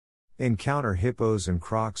Encounter hippos and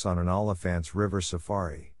crocs on an Olifants River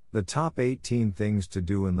Safari, the top 18 things to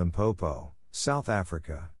do in Limpopo, South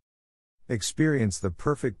Africa. Experience the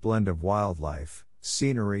perfect blend of wildlife,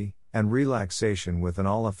 scenery, and relaxation with an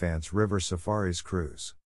Olifants River Safaris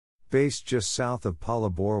cruise. Based just south of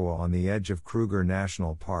Phalaborwa on the edge of Kruger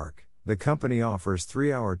National Park, the company offers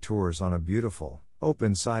 3-hour tours on a beautiful,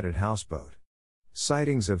 open-sided houseboat.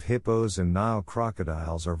 Sightings of hippos and Nile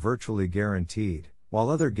crocodiles are virtually guaranteed, while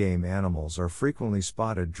other game animals are frequently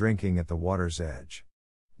spotted drinking at the water's edge.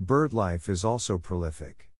 Birdlife is also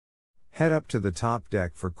prolific. Head up to the top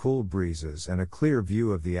deck for cool breezes and a clear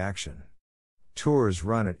view of the action. Tours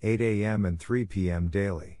run at 8 a.m. and 3 p.m.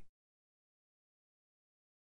 daily.